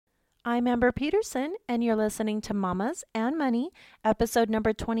I'm Amber Peterson, and you're listening to Mamas and Money, episode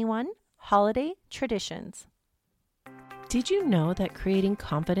number 21, Holiday Traditions. Did you know that creating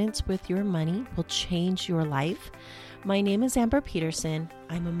confidence with your money will change your life? My name is Amber Peterson.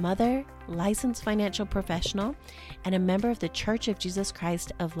 I'm a mother, licensed financial professional, and a member of the Church of Jesus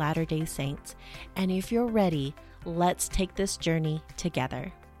Christ of Latter-day Saints. And if you're ready, let's take this journey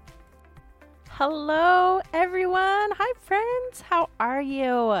together. Hello, everyone. Hi, friends. How are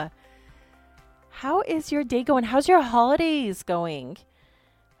you? How is your day going? How's your holidays going?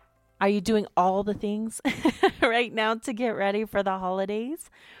 Are you doing all the things right now to get ready for the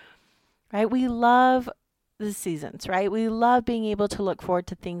holidays? Right? We love the seasons, right? We love being able to look forward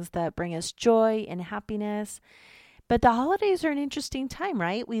to things that bring us joy and happiness. But the holidays are an interesting time,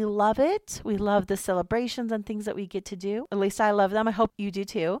 right? We love it. We love the celebrations and things that we get to do. At least I love them. I hope you do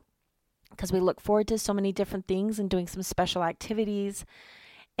too, because we look forward to so many different things and doing some special activities.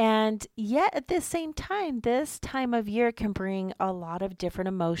 And yet at the same time, this time of year can bring a lot of different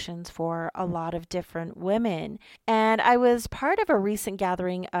emotions for a lot of different women. And I was part of a recent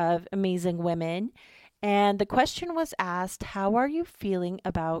gathering of amazing women. And the question was asked, how are you feeling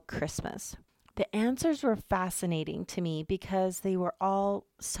about Christmas? The answers were fascinating to me because they were all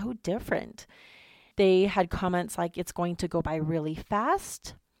so different. They had comments like, it's going to go by really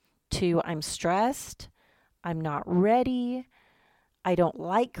fast, to I'm stressed, I'm not ready, I don't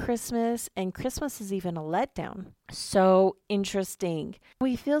like Christmas, and Christmas is even a letdown. So interesting.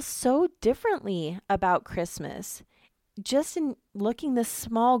 We feel so differently about Christmas. Just in looking this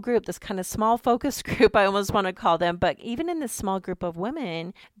small group, this kind of small focus group, I almost want to call them, but even in this small group of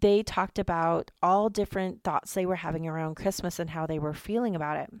women, they talked about all different thoughts they were having around Christmas and how they were feeling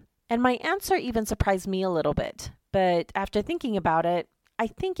about it. And my answer even surprised me a little bit. But after thinking about it, I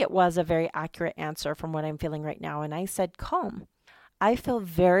think it was a very accurate answer from what I'm feeling right now. And I said, calm. I feel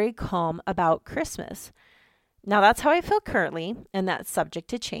very calm about Christmas. Now, that's how I feel currently, and that's subject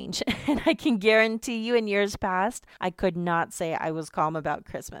to change. And I can guarantee you in years past, I could not say I was calm about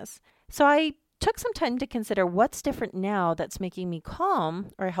Christmas. So I took some time to consider what's different now that's making me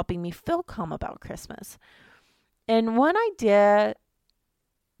calm or helping me feel calm about Christmas. And one idea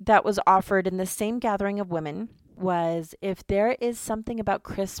that was offered in the same gathering of women was, if there is something about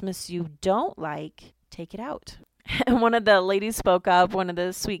Christmas you don't like, take it out. And one of the ladies spoke up. One of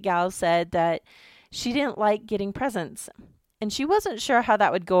the sweet gals said that she didn't like getting presents, and she wasn't sure how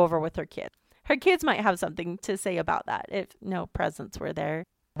that would go over with her kids. Her kids might have something to say about that if no presents were there.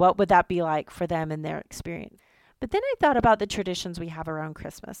 What would that be like for them in their experience? But then I thought about the traditions we have around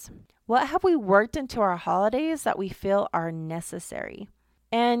Christmas. What have we worked into our holidays that we feel are necessary?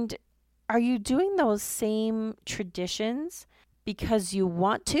 And are you doing those same traditions because you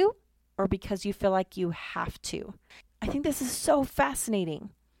want to, or because you feel like you have to? I think this is so fascinating.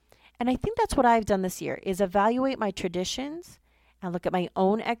 And I think that's what I've done this year, is evaluate my traditions and look at my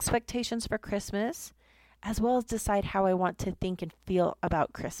own expectations for Christmas, as well as decide how I want to think and feel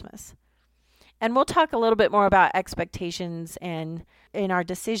about Christmas. And we'll talk a little bit more about expectations and in our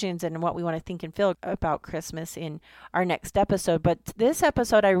decisions and what we want to think and feel about Christmas in our next episode. But this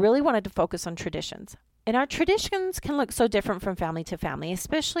episode, I really wanted to focus on traditions. And our traditions can look so different from family to family,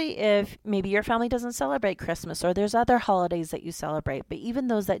 especially if maybe your family doesn't celebrate Christmas or there's other holidays that you celebrate. But even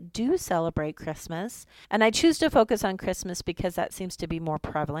those that do celebrate Christmas, and I choose to focus on Christmas because that seems to be more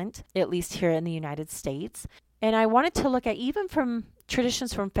prevalent, at least here in the United States. And I wanted to look at even from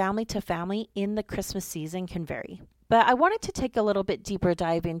traditions from family to family in the Christmas season can vary. But I wanted to take a little bit deeper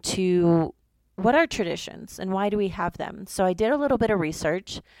dive into what are traditions and why do we have them. So I did a little bit of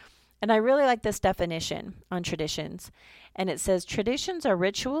research. And I really like this definition on traditions. And it says, traditions are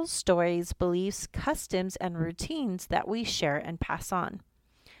rituals, stories, beliefs, customs, and routines that we share and pass on.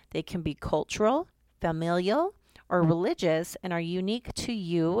 They can be cultural, familial, or religious and are unique to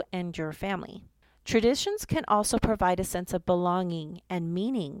you and your family. Traditions can also provide a sense of belonging and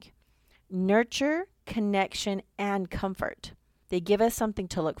meaning, nurture, connection, and comfort. They give us something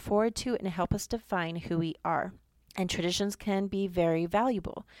to look forward to and help us define who we are. And traditions can be very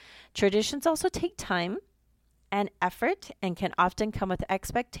valuable. Traditions also take time and effort and can often come with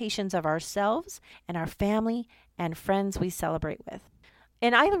expectations of ourselves and our family and friends we celebrate with.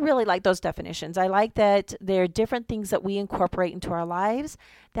 And I really like those definitions. I like that there are different things that we incorporate into our lives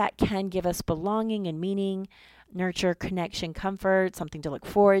that can give us belonging and meaning, nurture, connection, comfort, something to look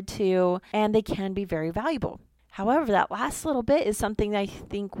forward to, and they can be very valuable. However, that last little bit is something I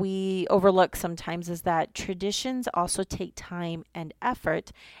think we overlook sometimes, is that traditions also take time and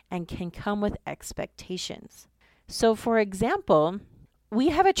effort and can come with expectations. So for example, We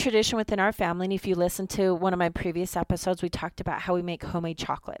have a tradition within our family, and if you listen to one of my previous episodes, we talked about how we make homemade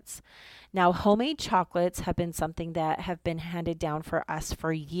chocolates. Now, homemade chocolates have been something that have been handed down for us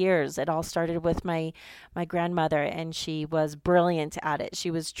for years. It all started with my grandmother, and she was brilliant at it.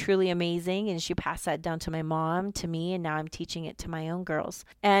 She was truly amazing, and she passed that down to my mom, to me, and now I'm teaching it to my own girls.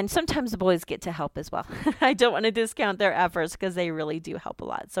 And sometimes the boys get to help as well. I don't want to discount their efforts because they really do help a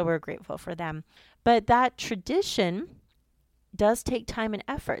lot, so we're grateful for them. But that tradition does take time and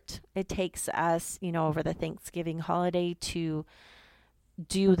effort. It takes us, over the Thanksgiving holiday to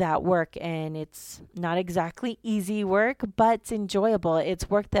do that work, and it's not exactly easy work, but it's enjoyable. It's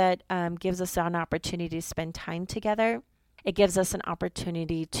work that gives us an opportunity to spend time together. It gives us an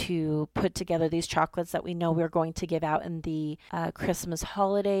opportunity to put together these chocolates that we know we're going to give out in the Christmas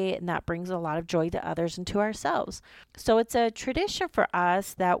holiday, and that brings a lot of joy to others and to ourselves. So it's a tradition for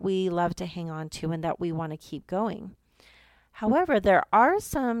us that we love to hang on to and that we want to keep going. However, there are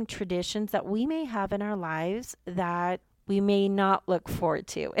some traditions that we may have in our lives that we may not look forward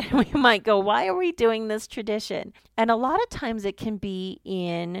to. And we might go, why are we doing this tradition? And a lot of times it can be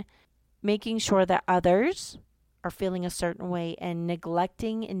in making sure that others are feeling a certain way and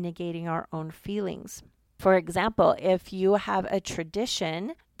neglecting and negating our own feelings. For example, if you have a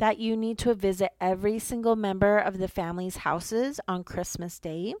tradition that you need to visit every single member of the family's houses on Christmas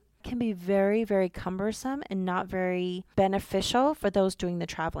Day, can be very, very cumbersome and not very beneficial for those doing the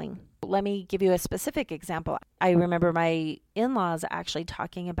traveling. Let me give you a specific example. I remember my in-laws actually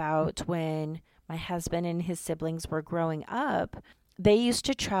talking about when my husband and his siblings were growing up, they used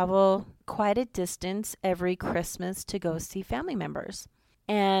to travel quite a distance every Christmas to go see family members.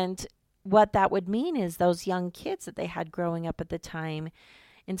 And what that would mean is those young kids that they had growing up at the time,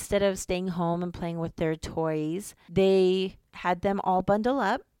 instead of staying home and playing with their toys, they had them all bundle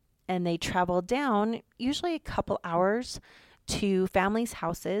up and they traveled down, usually a couple hours, to families'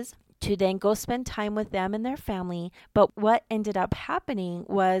 houses to then go spend time with them and their family. But what ended up happening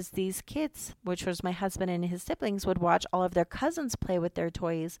was these kids, which was my husband and his siblings, would watch all of their cousins play with their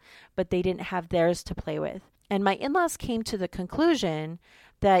toys, but they didn't have theirs to play with. And my in-laws came to the conclusion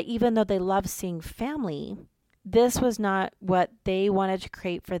that even though they love seeing family, this was not what they wanted to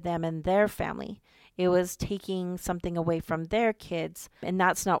create for them and their family. It was taking something away from their kids, and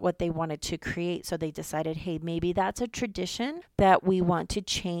that's not what they wanted to create. So they decided, hey, maybe that's a tradition that we want to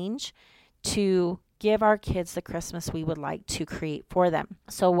change to give our kids the Christmas we would like to create for them.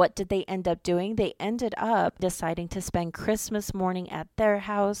 So what did they end up doing? They ended up deciding to spend Christmas morning at their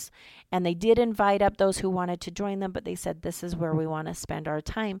house, and they did invite up those who wanted to join them, but they said, this is where we want to spend our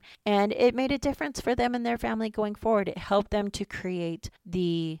time. And it made a difference for them and their family going forward. It helped them to create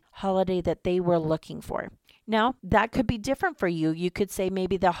the holiday that they were looking for. Now, that could be different for you. You could say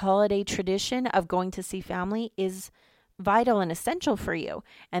maybe the holiday tradition of going to see family is vital and essential for you,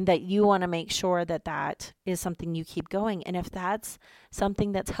 and that you want to make sure that that is something you keep going. And if that's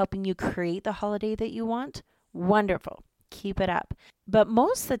something that's helping you create the holiday that you want, wonderful. Keep it up. But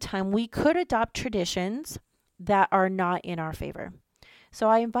most of the time, we could adopt traditions that are not in our favor. So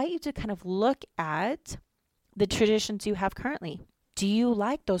I invite you to kind of look at the traditions you have currently. Do you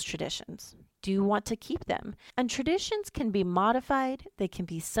like those traditions? Do you want to keep them? And traditions can be modified, they can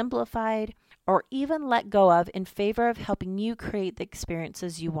be simplified, or even let go of in favor of helping you create the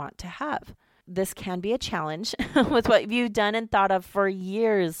experiences you want to have. This can be a challenge with what you've done and thought of for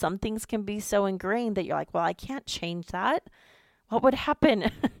years. Some things can be so ingrained that you're like, well, I can't change that. What would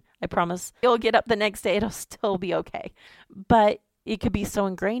happen? I promise you'll get up the next day, it'll still be okay. But it could be so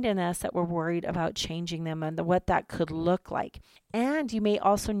ingrained in us that we're worried about changing them and what that could look like. And you may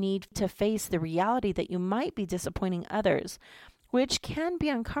also need to face the reality that you might be disappointing others, which can be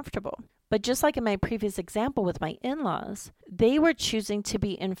uncomfortable. But just like in my previous example with my in-laws, they were choosing to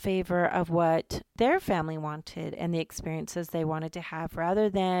be in favor of what their family wanted and the experiences they wanted to have rather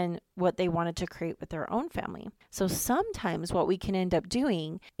than what they wanted to create with their own family. So sometimes what we can end up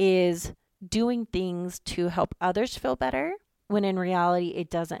doing is doing things to help others feel better, when in reality, it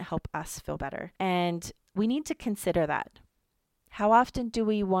doesn't help us feel better. And we need to consider that. How often do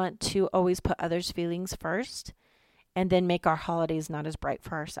we want to always put others' feelings first and then make our holidays not as bright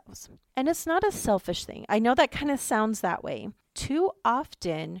for ourselves? And it's not a selfish thing. I know that kind of sounds that way. Too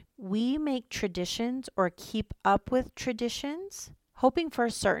often, we make traditions or keep up with traditions, hoping for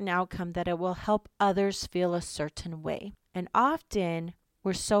a certain outcome that it will help others feel a certain way. And often,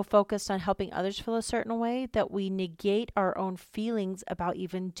 we're so focused on helping others feel a certain way that we negate our own feelings about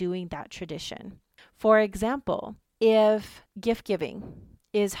even doing that tradition. For example, if gift giving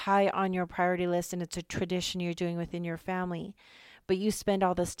is high on your priority list and it's a tradition you're doing within your family, but you spend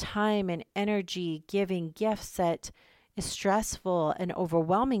all this time and energy giving gifts that is stressful and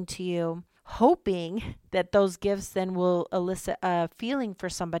overwhelming to you, hoping that those gifts then will elicit a feeling for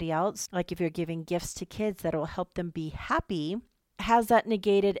somebody else, like if you're giving gifts to kids that will help them be happy, has that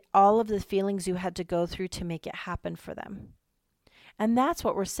negated all of the feelings you had to go through to make it happen for them? And that's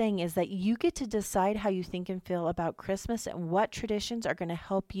what we're saying, is that you get to decide how you think and feel about Christmas and what traditions are going to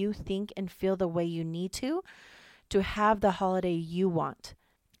help you think and feel the way you need to have the holiday you want.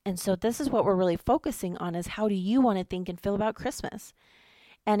 And so this is what we're really focusing on, is how do you want to think and feel about Christmas?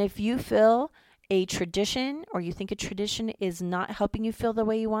 And if you feel a tradition, or you think a tradition is not helping you feel the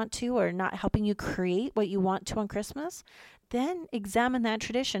way you want to, or not helping you create what you want to on Christmas, then examine that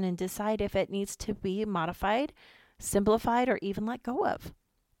tradition and decide if it needs to be modified, simplified, or even let go of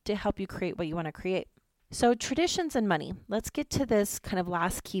to help you create what you want to create. So traditions and money. Let's get to this kind of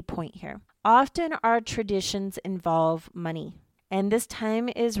last key point here. Often our traditions involve money. And this time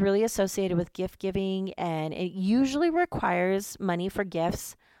is really associated with gift giving, and it usually requires money for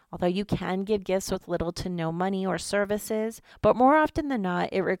gifts, although you can give gifts with little to no money or services, but more often than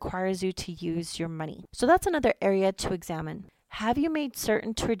not, it requires you to use your money. So that's another area to examine. Have you made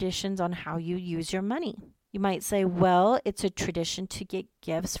certain traditions on how you use your money? You might say, well, it's a tradition to get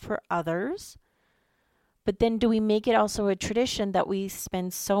gifts for others, but then do we make it also a tradition that we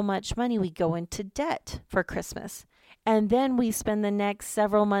spend so much money we go into debt for Christmas? And then we spend the next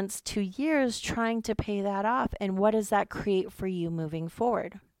several months to years trying to pay that off. And what does that create for you moving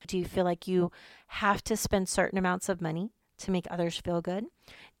forward? Do you feel like you have to spend certain amounts of money to make others feel good?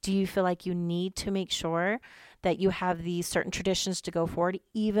 Do you feel like you need to make sure that you have these certain traditions to go forward,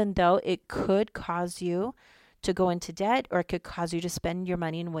 even though it could cause you to go into debt, or it could cause you to spend your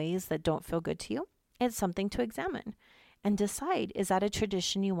money in ways that don't feel good to you? It's something to examine and decide, is that a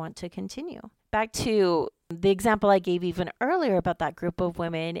tradition you want to continue? Back to the example I gave even earlier about that group of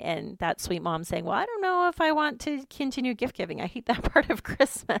women and that sweet mom saying, well, I don't know if I want to continue gift giving. I hate that part of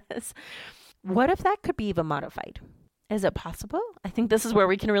Christmas. What if that could be even modified? Is it possible? I think this is where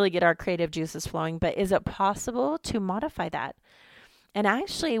we can really get our creative juices flowing, but is it possible to modify that? And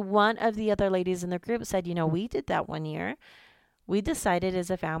actually, one of the other ladies in the group said, we did that one year. We decided as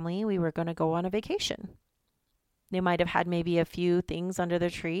a family we were going to go on a vacation. They might have had maybe a few things under the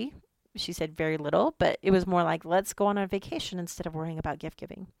tree. She said very little, but it was more like, let's go on a vacation instead of worrying about gift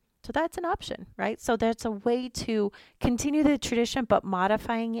giving. So that's an option, right? So there's a way to continue the tradition, but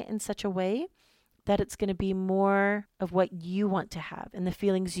modifying it in such a way that it's going to be more of what you want to have and the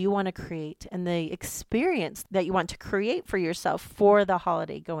feelings you want to create and the experience that you want to create for yourself for the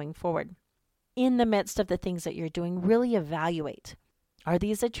holiday going forward. In the midst of the things that you're doing, really evaluate. Are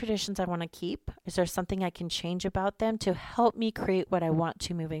these the traditions I want to keep? Is there something I can change about them to help me create what I want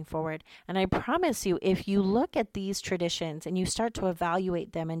to moving forward? And I promise you, if you look at these traditions and you start to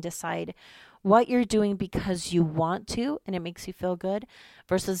evaluate them and decide what you're doing because you want to and it makes you feel good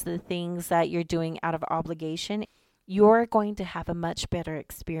versus the things that you're doing out of obligation, you're going to have a much better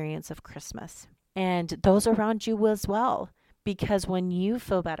experience of Christmas. And those around you will as well, because when you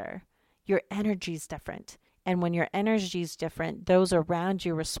feel better, your energy is different. And when your energy is different, those around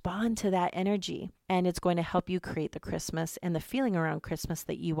you respond to that energy. And it's going to help you create the Christmas and the feeling around Christmas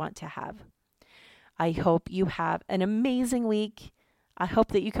that you want to have. I hope you have an amazing week. I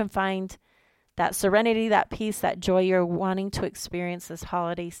hope that you can find that serenity, that peace, that joy you're wanting to experience this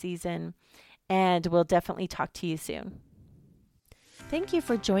holiday season. And we'll definitely talk to you soon. Thank you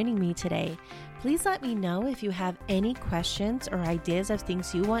for joining me today. Please let me know if you have any questions or ideas of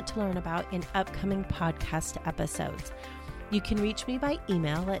things you want to learn about in upcoming podcast episodes. You can reach me by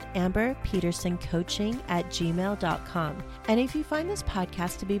email at amberpetersoncoaching@gmail.com. And if you find this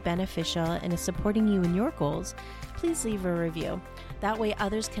podcast to be beneficial and is supporting you in your goals, please leave a review. That way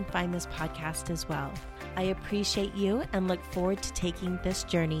others can find this podcast as well. I appreciate you and look forward to taking this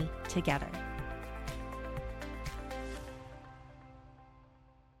journey together.